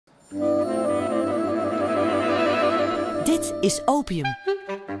Dit is Opium.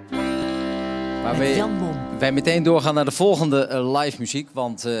 Maar wij meteen doorgaan naar de volgende live muziek.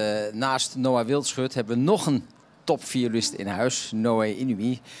 Want naast Noé Wildschut hebben we nog een topviolist in huis. Noé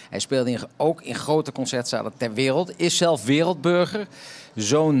Inui. Hij speelt ook in grote concertzalen ter wereld. Is zelf wereldburger.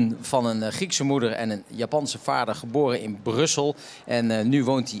 Zoon van een Griekse moeder en een Japanse vader. Geboren in Brussel. En nu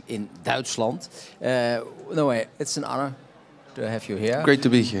woont hij in Duitsland. Noé, it's an honor to have you here. Great to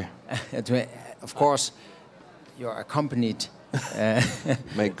be here. Of course, you're accompanied.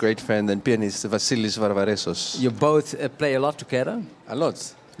 My great friend and pianist Vassilis Varvaresos. You both play a lot together. A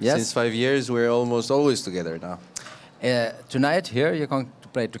lot. Yes. Since 5 years, we're almost always together now. Tonight here you're going to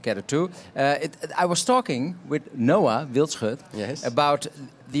play together too. I was talking with Noé Wildschut about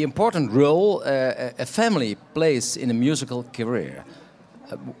the important role a family plays in a musical career.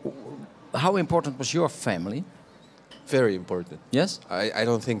 How important was your family? Very important. Yes? I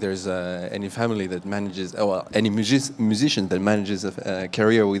don't think there's any family that manages, any musician that manages a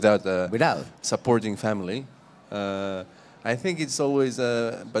career without supporting family. I think it's always,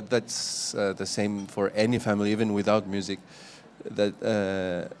 but that's the same for any family, even without music, that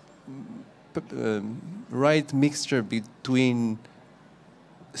right mixture between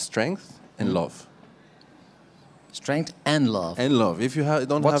strength and love. Strength and love. And love. If you don't have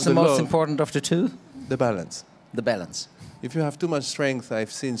the love... What's the most important of the two? The balance. The balance. If you have too much strength,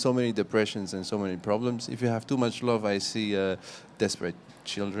 I've seen so many depressions and so many problems. If you have too much love, I see desperate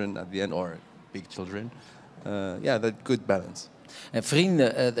children at the end, or big children. That good balance. En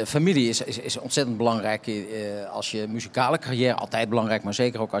vrienden, de familie is ontzettend belangrijk als je muzikale carrière, altijd belangrijk, maar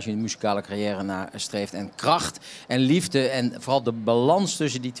zeker ook als je een muzikale carrière nastreeft. En kracht en liefde en vooral de balans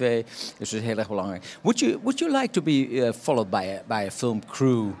tussen die twee is dus heel erg belangrijk. Would you like to be followed by a film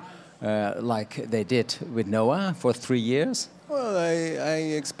crew like they did with Noé for 3 years? Well,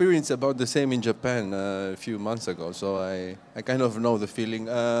 I experienced about the same in Japan a few months ago, so I kind of know the feeling.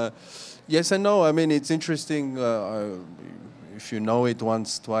 Yes and no. I mean, it's interesting. If you know it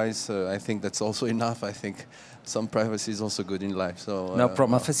once, twice, I think that's also enough. I think some privacy is also good in life. So no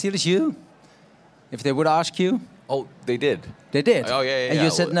problem. Vassilis, you? If they would ask you? Oh, they did. They did? Oh, yeah. And you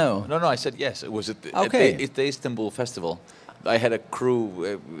said no? No, I said yes. It was at the Istanbul festival. I had a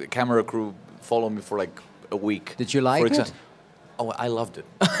camera crew follow me for like a week. Did you like it? Oh, I loved it.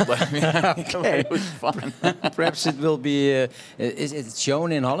 Okay. It was fun. Perhaps it will be... is it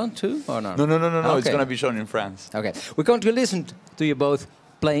shown in Holland too, or not? No. Okay. It's going to be shown in France. Okay. We're going to listen to you both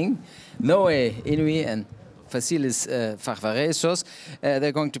playing. Noé Inui and Vassilis Varvaresos.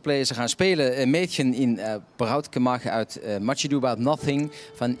 They're going to play... Ze gaan spelen Mädchen in Brautgemach uit Much Ado About Nothing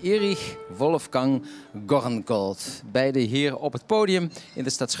van Erich Wolfgang Korngold. Beide hier op het podium in de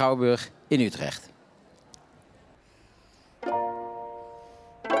stad Schouwburg in Utrecht.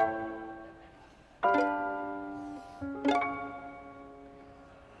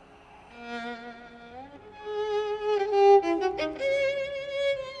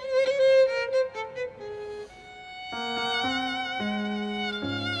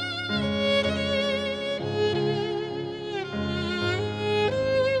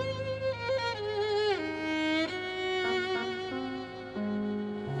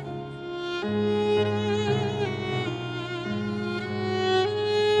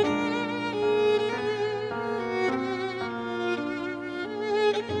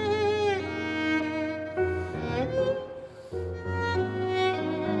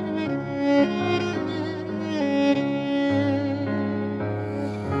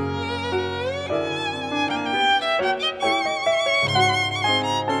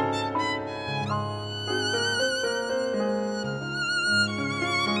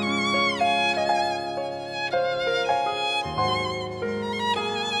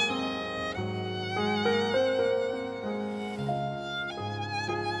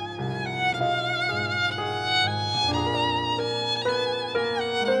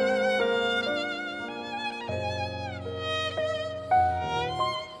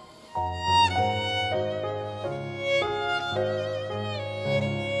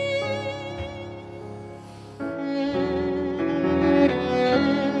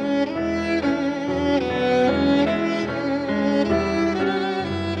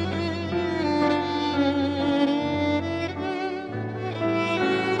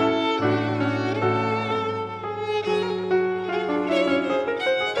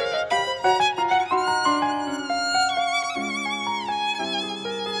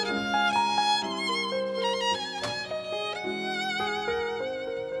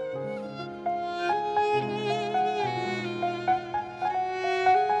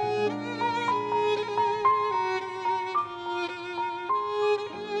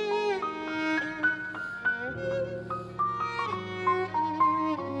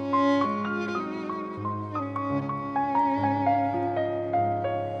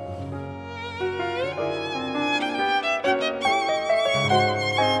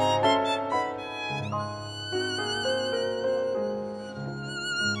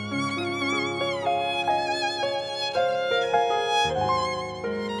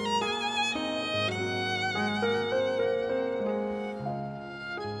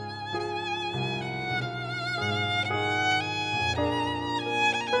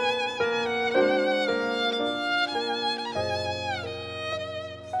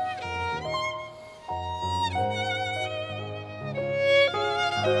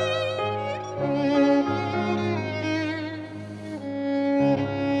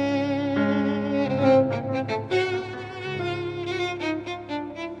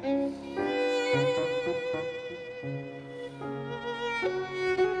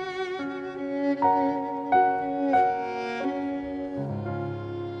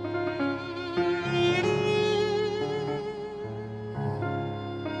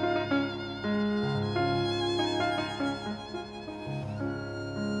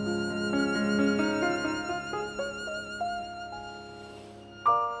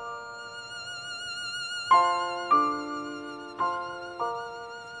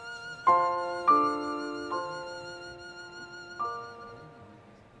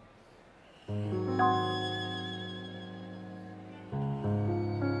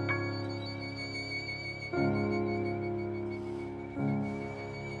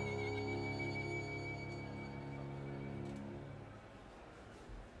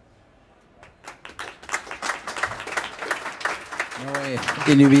 Noé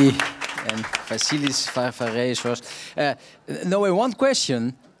Inui Vassilis Varvaresos. Noé, one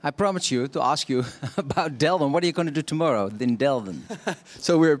question I promised you to ask you about Delden. What are you going to do tomorrow in Delden?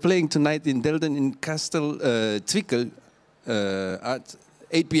 So we're playing tonight in Delden in Castel Twickel at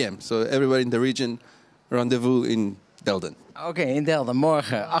 8 p.m. So everybody in the region, rendezvous in Delden. Oké, in Delden.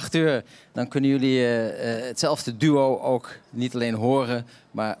 Morgen 8 uur. Dan kunnen jullie hetzelfde duo ook niet alleen horen,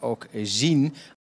 maar ook zien.